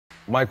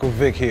Michael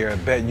Vick here at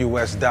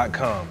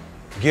BetUS.com.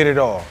 Get it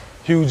all.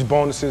 Huge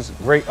bonuses,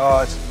 great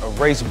odds, a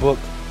race book,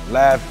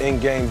 live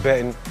in-game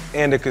betting,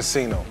 and a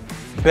casino.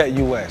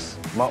 BetUS,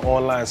 my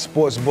online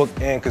sports book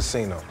and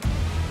casino.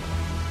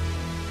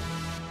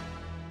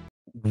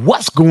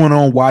 What's going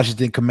on,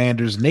 Washington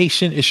Commanders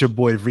Nation? It's your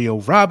boy Rio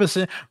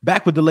Robinson,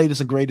 back with the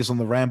latest and greatest on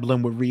the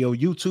Rambling with Rio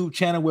YouTube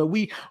channel, where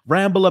we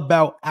ramble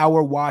about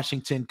our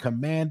Washington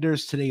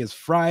Commanders. Today is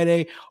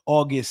Friday,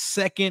 August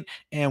 2nd,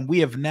 and we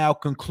have now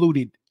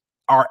concluded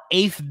our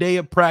 8th day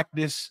of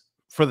practice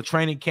for the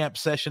training camp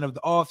session of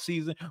the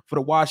offseason for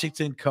the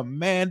Washington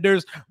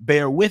Commanders.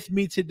 Bear with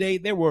me today.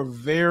 There were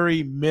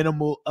very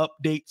minimal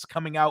updates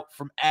coming out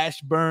from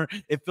Ashburn.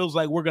 It feels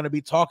like we're going to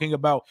be talking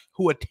about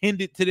who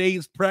attended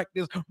today's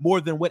practice more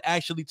than what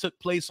actually took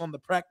place on the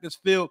practice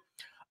field.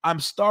 I'm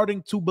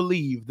starting to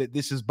believe that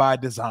this is by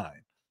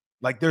design.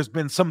 Like there's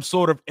been some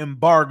sort of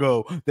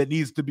embargo that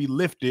needs to be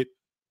lifted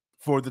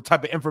for the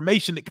type of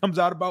information that comes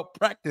out about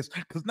practice,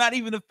 because not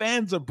even the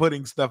fans are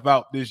putting stuff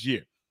out this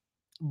year.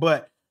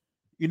 But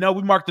you know,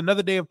 we marked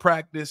another day of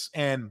practice,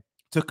 and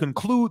to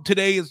conclude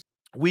today's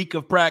week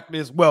of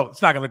practice, well,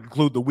 it's not going to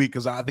conclude the week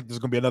because I think there's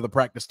going to be another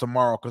practice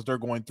tomorrow because they're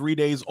going 3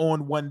 days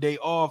on, 1 day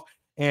off,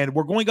 and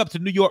we're going up to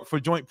New York for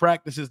joint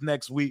practices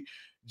next week.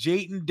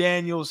 Jayden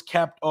Daniels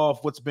capped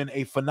off what's been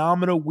a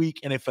phenomenal week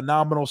and a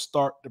phenomenal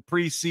start to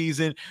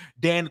preseason.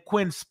 Dan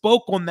Quinn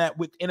spoke on that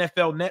with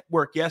NFL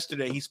Network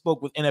yesterday. He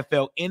spoke with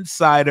NFL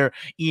insider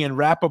Ian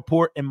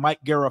Rappaport and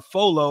Mike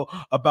Garafolo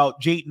about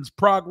Jayden's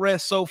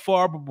progress so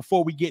far. But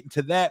before we get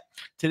into that,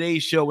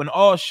 today's show and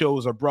all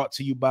shows are brought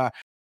to you by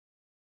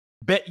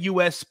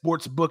BetUS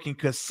Sportsbook and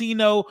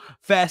Casino,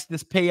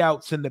 fastest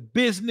payouts in the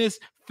business,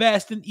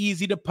 fast and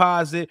easy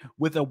deposit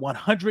with a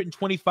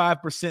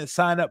 125%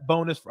 sign-up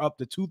bonus for up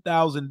to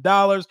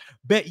 $2,000.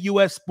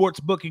 BetUS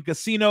Sportsbook and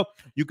Casino.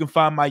 You can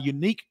find my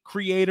unique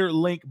creator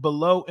link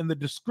below in the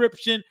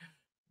description.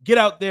 Get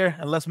out there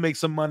and let's make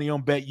some money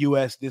on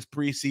BetUS this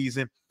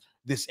preseason,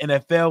 this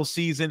NFL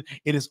season.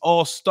 It is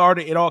all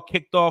started. It all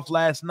kicked off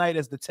last night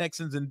as the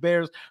Texans and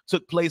Bears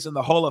took place in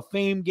the Hall of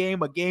Fame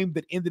game, a game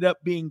that ended up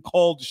being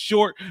called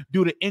short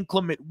due to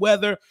inclement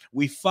weather.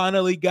 We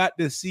finally got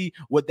to see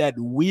what that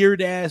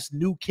weird-ass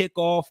new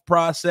kickoff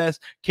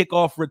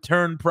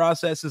return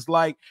process is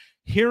like.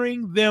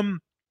 Hearing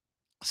them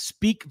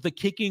speak the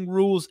kicking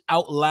rules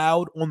out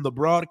loud on the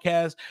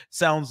broadcast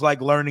sounds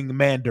like learning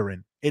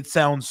Mandarin. It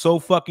sounds so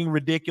fucking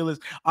ridiculous.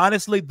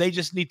 Honestly, they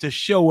just need to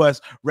show us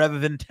rather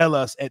than tell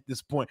us at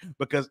this point,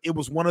 because it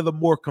was one of the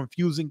more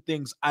confusing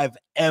things I've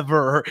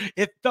ever heard.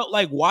 It felt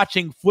like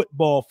watching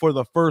football for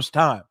the first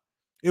time.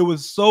 It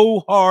was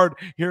so hard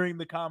hearing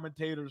the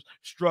commentators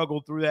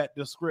struggle through that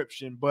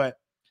description. But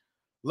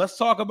let's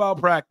talk about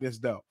practice,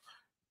 though.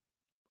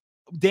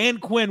 Dan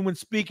Quinn, when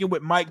speaking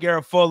with Mike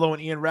Garafolo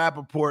and Ian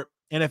Rappaport,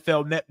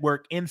 NFL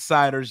Network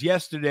insiders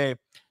yesterday,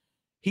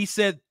 he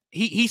said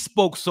he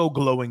spoke so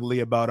glowingly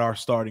about our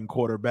starting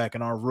quarterback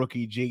and our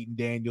rookie Jayden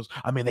Daniels.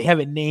 I mean, they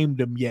haven't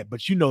named him yet,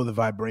 but you know the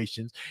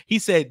vibrations. He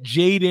said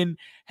Jayden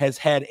has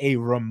had a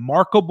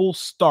remarkable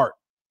start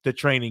to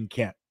training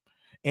camp,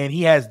 and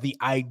he has the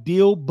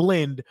ideal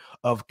blend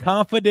of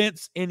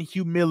confidence and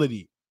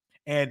humility,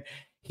 and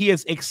he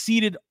has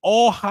exceeded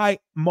all high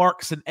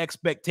marks and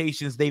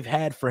expectations they've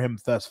had for him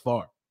thus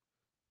far.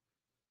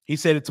 He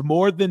said it's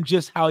more than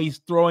just how he's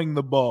throwing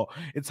the ball.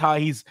 It's how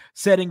he's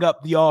setting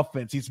up the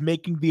offense. He's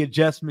making the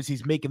adjustments.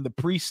 He's making the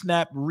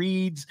pre-snap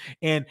reads,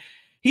 and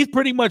he's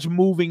pretty much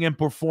moving and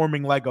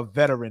performing like a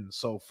veteran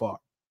so far.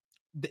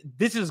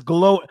 This is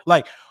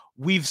like,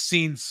 we've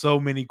seen so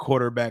many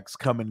quarterbacks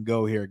come and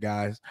go here,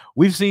 guys.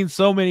 We've seen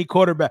so many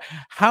quarterbacks.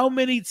 How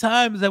many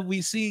times have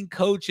we seen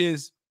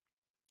coaches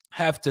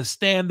have to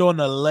stand on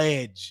a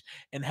ledge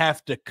and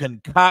have to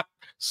concoct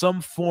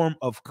some form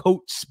of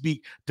coach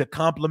speak to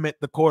compliment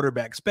the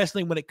quarterback,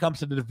 especially when it comes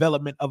to the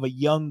development of a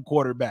young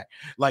quarterback?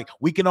 Like,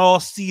 we can all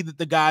see that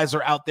the guys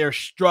are out there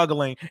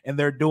struggling and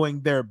they're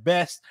doing their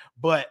best,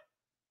 but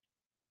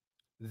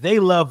they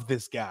love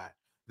this guy.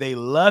 They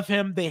love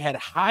him. They had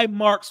high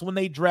marks when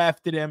they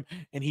drafted him,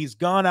 and he's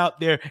gone out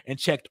there and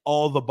checked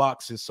all the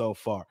boxes so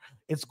far.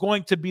 It's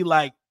going to be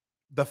like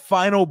the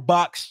final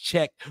box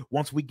check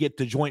once we get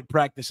to joint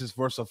practices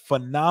versus a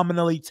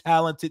phenomenally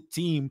talented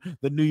team,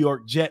 the New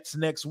York Jets,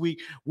 next week.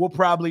 We'll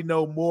probably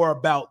know more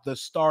about the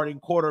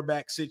starting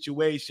quarterback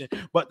situation,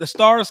 but the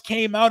stars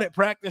came out at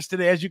practice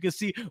today, as you can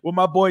see with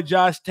my boy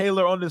Josh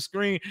Taylor on the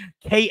screen.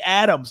 Kay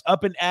Adams,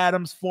 Up and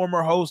Adams,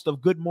 former host of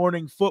Good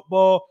Morning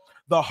Football,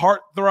 the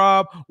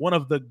heartthrob, one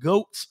of the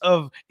GOATs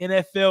of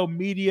NFL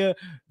media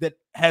that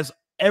has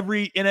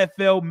every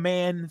NFL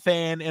man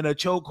fan in a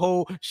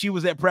chokehold. She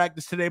was at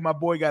practice today. My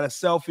boy got a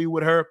selfie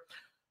with her.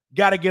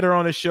 Got to get her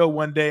on the show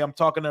one day. I'm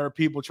talking to her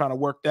people, trying to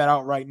work that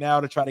out right now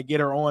to try to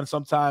get her on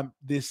sometime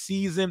this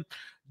season.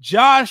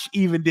 Josh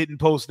even didn't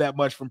post that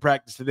much from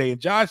practice today, and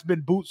Josh's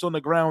been boots on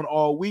the ground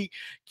all week.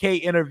 Kay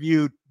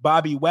interviewed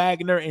Bobby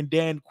Wagner and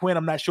Dan Quinn.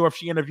 I'm not sure if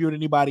she interviewed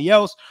anybody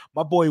else.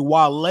 My boy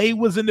Wale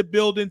was in the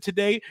building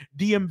today.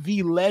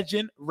 DMV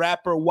legend,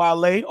 rapper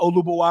Wale,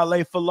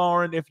 Olubowale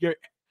Folarin, if you're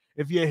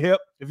If you're hip,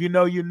 if you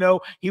know, you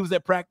know. He was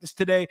at practice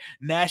today.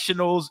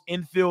 Nationals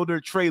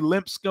infielder Trey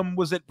Limpscomb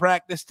was at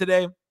practice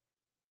today.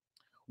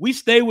 We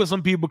stay with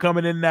some people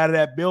coming in and out of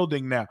that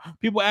building now.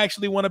 People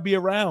actually want to be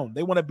around.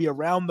 They want to be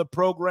around the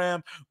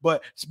program.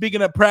 But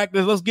speaking of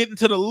practice, let's get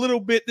into the little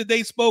bit that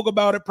they spoke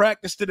about at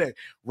practice today.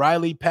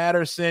 Riley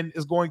Patterson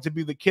is going to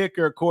be the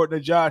kicker, according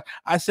to Josh.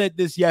 I said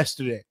this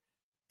yesterday.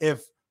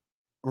 If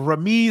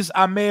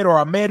Ahmed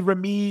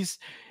Ramiz,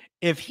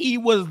 if he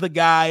was the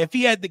guy, if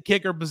he had the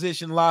kicker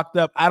position locked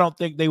up, I don't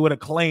think they would have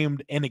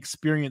claimed an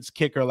experienced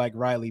kicker like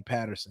Riley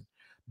Patterson.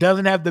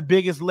 Doesn't have the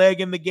biggest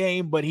leg in the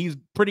game, but he's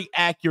pretty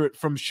accurate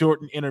from short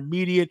and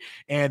intermediate.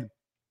 And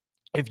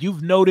if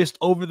you've noticed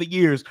over the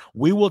years,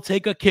 we will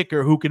take a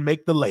kicker who can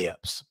make the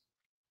layups.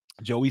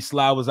 Joey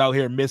Sly was out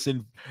here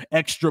missing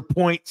extra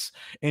points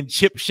and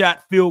chip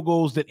shot field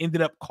goals that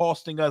ended up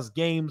costing us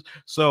games.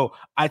 So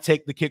I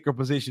take the kicker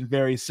position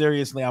very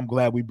seriously. I'm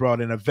glad we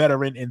brought in a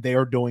veteran, and they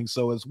are doing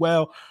so as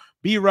well.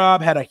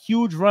 B-Rob had a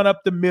huge run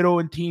up the middle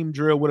in team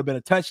drill. Would have been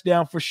a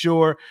touchdown for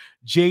sure.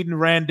 Jayden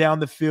ran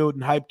down the field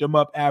and hyped him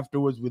up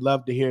afterwards. We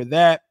love to hear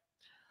that.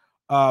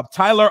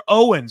 Tyler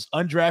Owens,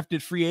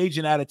 undrafted free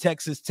agent out of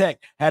Texas Tech,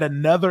 had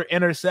another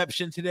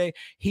interception today.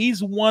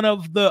 He's one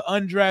of the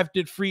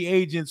undrafted free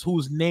agents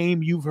whose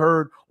name you've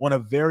heard on a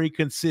very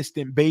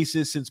consistent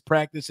basis since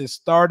practice has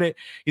started.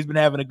 He's been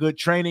having a good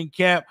training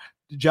camp.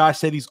 Josh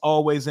said he's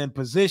always in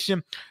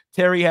position.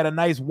 Terry had a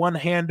nice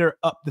one-hander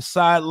up the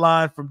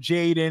sideline from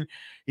Jayden.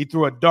 He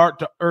threw a dart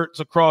to Ertz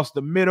across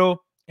the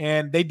middle,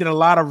 and they did a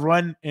lot of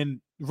run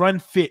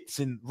fits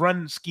and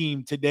run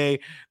scheme today.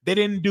 They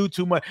didn't do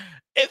too much.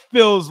 It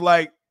feels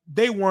like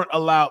they weren't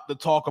allowed to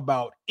talk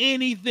about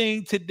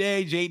anything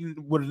today. Jayden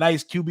with a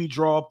nice QB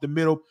draw up the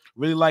middle.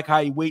 Really like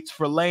how he waits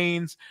for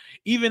lanes.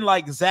 Even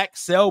like Zach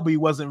Selby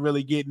wasn't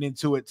really getting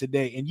into it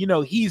today. And, you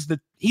know, he's the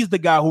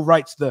guy who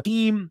writes the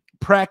team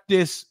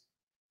practice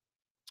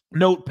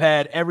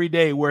notepad every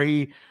day where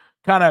he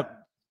kind of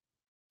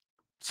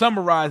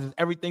summarizes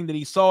everything that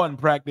he saw in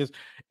practice.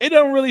 It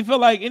don't really feel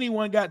like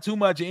anyone got too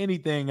much of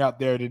anything out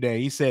there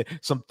today. He said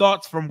some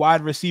thoughts from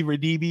wide receiver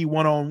DB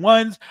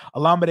one-on-ones.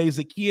 Alameda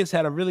Zacchaeus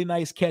had a really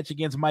nice catch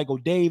against Michael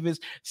Davis.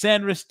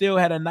 Sandra Still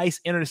had a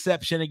nice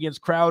interception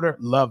against Crowder.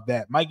 Love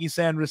that. Mikey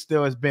Sandra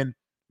Still has been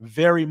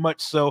very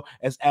much so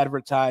as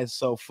advertised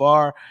so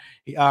far.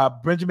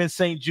 Benjamin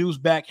St.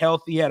 Juste back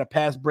healthy, had a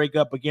pass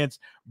breakup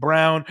against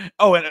Brown.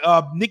 Oh, and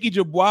Nikki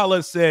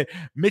Jabwala said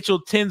Mitchell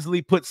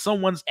Tinsley put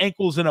someone's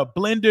ankles in a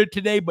blender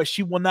today, but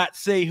she will not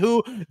say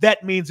who.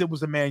 That means it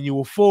was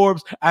Emmanuel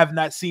Forbes. I have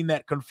not seen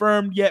that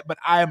confirmed yet, but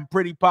I am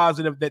pretty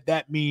positive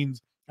that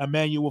means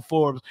Emmanuel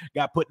Forbes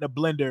got put in a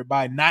blender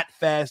by not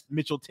fast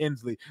Mitchell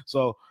Tinsley.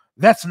 So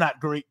that's not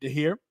great to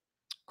hear.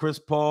 Chris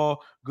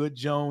Paul, Good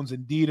Jones,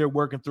 and Dieter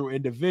working through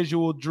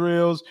individual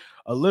drills.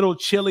 A little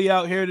chilly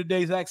out here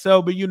today, Zach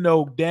Selby. You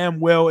know damn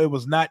well it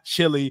was not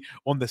chilly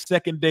on the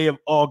second day of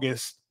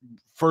August,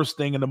 first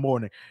thing in the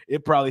morning.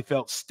 It probably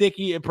felt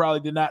sticky. It probably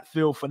did not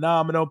feel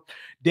phenomenal.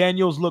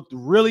 Daniels looked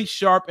really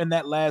sharp in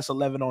that last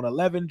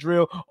 11-on-11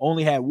 drill.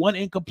 Only had one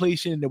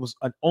incompletion, and it was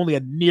only a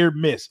near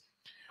miss.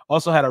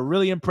 Also had a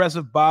really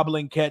impressive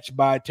bobbling catch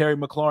by Terry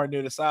McLaurin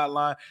near the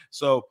sideline.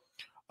 So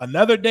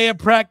another day of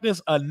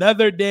practice,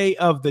 another day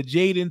of the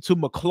Jayden to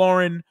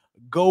McLaurin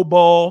go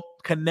ball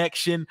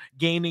connection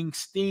gaining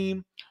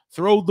steam.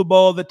 Throw the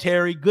ball to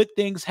Terry. Good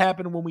things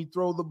happen when we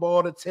throw the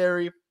ball to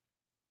Terry.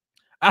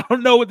 I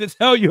don't know what to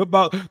tell you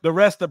about the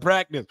rest of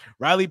practice.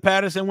 Riley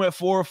Patterson went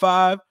 4 or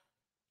 5.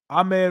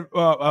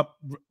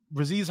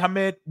 Raziz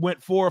Ahmed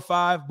went 4 or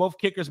 5. Both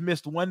kickers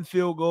missed one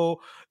field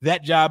goal.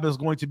 That job is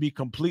going to be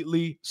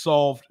completely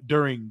solved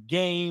during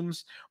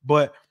games,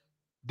 but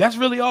that's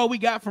really all we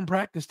got from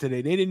practice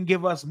today. They didn't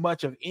give us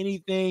much of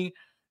anything.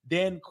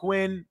 Dan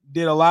Quinn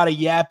did a lot of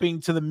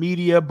yapping to the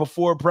media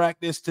before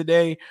practice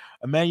today.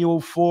 Emmanuel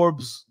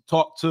Forbes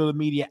talked to the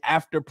media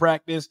after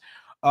practice.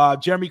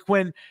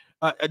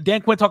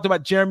 Dan Quinn talked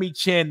about Jeremy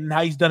Chin and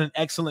how he's done an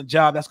excellent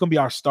job. That's going to be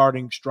our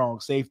starting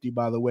strong safety,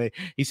 by the way.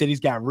 He said he's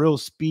got real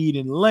speed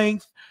and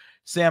length.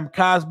 Sam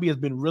Cosby has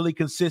been really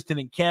consistent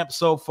in camp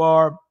so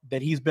far,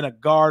 that he's been a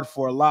guard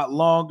for a lot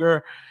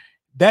longer.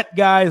 That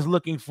guy is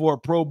looking for a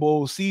Pro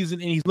Bowl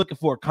season, and he's looking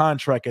for a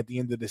contract at the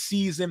end of the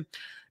season.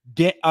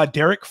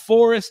 Derek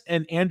Forrest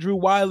and Andrew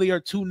Wiley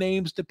are two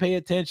names to pay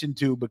attention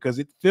to, because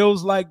it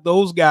feels like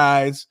those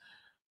guys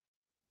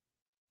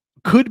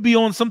could be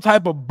on some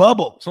type of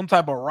bubble, some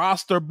type of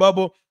roster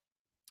bubble.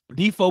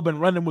 Defoe been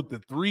running with the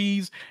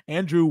threes.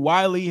 Andrew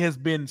Wiley has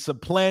been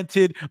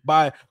supplanted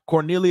by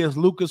Cornelius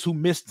Lucas, who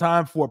missed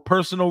time for a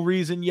personal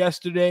reason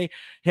yesterday.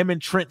 Him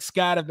and Trent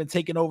Scott have been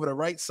taking over the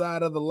right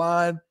side of the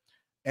line.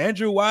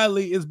 Andrew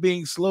Wiley is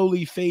being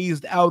slowly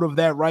phased out of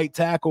that right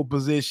tackle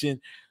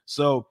position.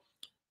 So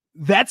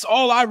that's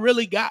all I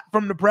really got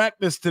from the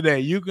practice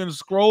today. You can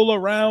scroll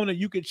around and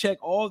you can check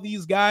all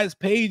these guys'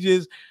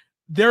 pages.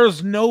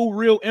 There's no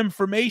real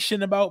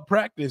information about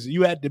practice.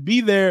 You had to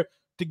be there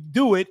to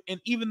do it, and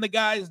even the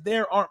guys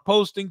there aren't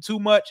posting too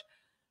much.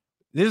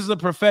 This is a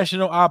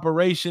professional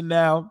operation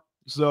now.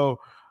 So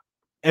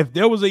if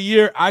there was a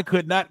year I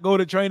could not go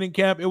to training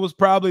camp, it was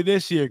probably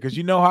this year, because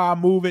you know how I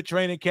move at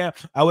training camp.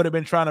 I would have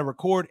been trying to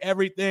record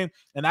everything,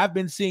 and I've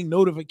been seeing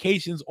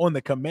notifications on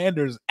the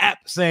Commanders app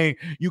saying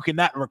you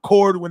cannot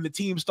record when the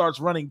team starts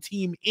running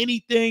team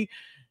anything.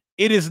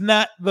 It is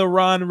not the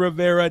Ron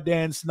Rivera,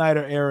 Dan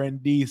Snyder era in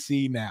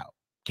DC now.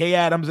 Kay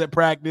Adams at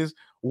practice,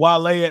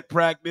 Wale at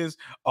practice,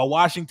 a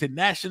Washington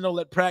National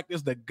at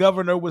practice. The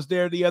governor was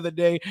there the other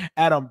day.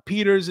 Adam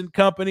Peters and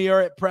company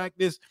are at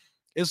practice.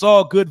 It's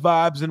all good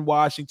vibes in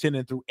Washington.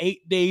 And through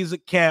 8 days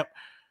of camp,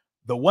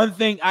 the one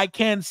thing I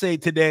can say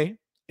today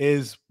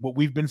is what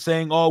we've been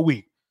saying all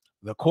week.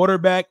 The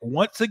quarterback,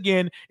 once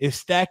again, is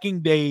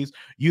stacking days.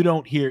 You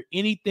don't hear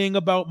anything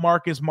about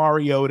Marcus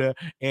Mariota,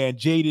 and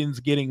Jayden's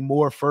getting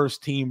more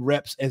first-team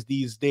reps as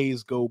these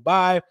days go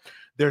by.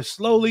 They're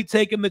slowly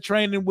taking the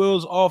training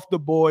wheels off the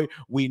boy.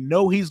 We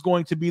know he's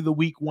going to be the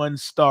week 1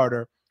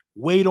 starter.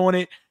 Wait on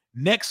it.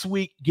 Next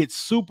week gets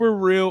super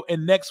real,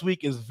 and next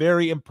week is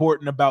very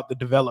important about the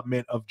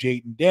development of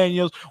Jayden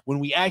Daniels when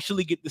we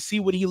actually get to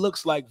see what he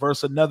looks like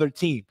versus another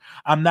team.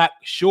 I'm not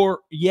sure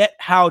yet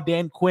how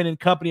Dan Quinn and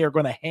company are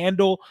going to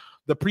handle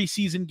the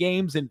preseason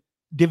games and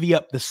divvy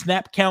up the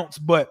snap counts,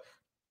 but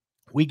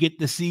we get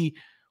to see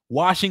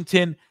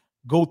Washington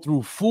go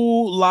through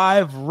full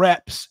live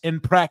reps in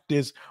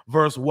practice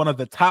versus one of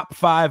the top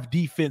 5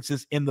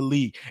 defenses in the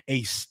league,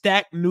 a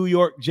stacked New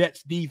York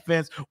Jets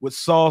defense with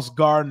Sauce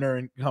Gardner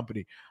and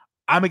company.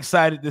 I'm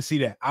excited to see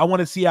that. I want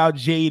to see how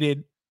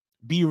Jayden,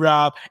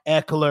 B-Rob,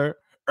 Eckler,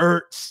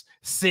 Ertz,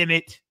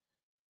 Sennett,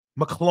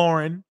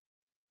 McLaurin,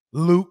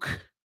 Luke,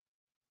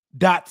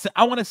 Dotson.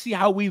 I want to see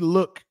how we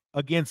look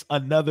against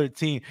another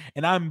team.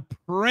 And I'm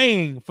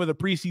praying for the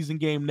preseason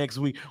game next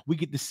week, we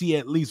get to see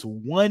at least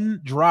one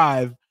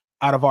drive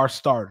out of our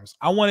starters.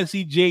 I want to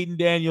see Jayden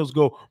Daniels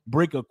go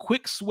break a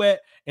quick sweat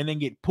and then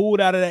get pulled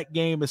out of that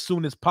game as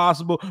soon as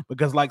possible,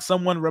 because like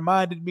someone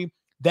reminded me,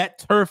 that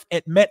turf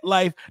at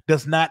MetLife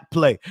does not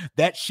play.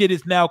 That shit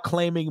is now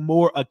claiming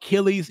more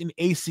Achilles and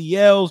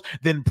ACLs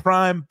than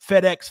prime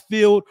FedEx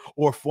Field,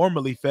 or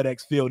formerly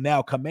FedEx Field,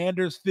 now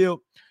Commanders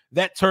Field.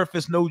 That turf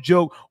is no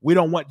joke. We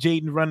don't want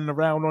Jayden running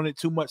around on it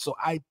too much, so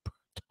I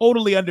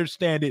totally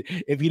understand it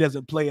if he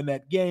doesn't play in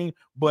that game.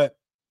 But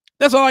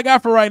that's all I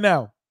got for right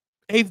now.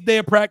 8th day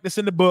of practice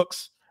in the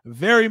books.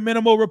 Very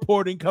minimal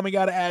reporting coming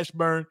out of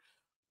Ashburn.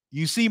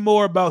 You see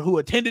more about who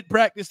attended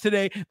practice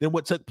today than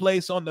what took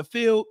place on the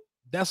field.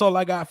 That's all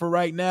I got for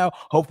right now.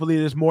 Hopefully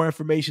there's more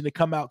information to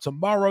come out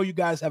tomorrow. You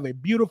guys have a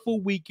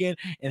beautiful weekend,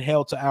 and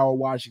hail to our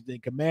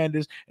Washington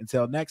Commanders.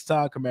 Until next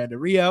time, Commander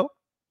Rio,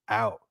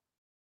 out.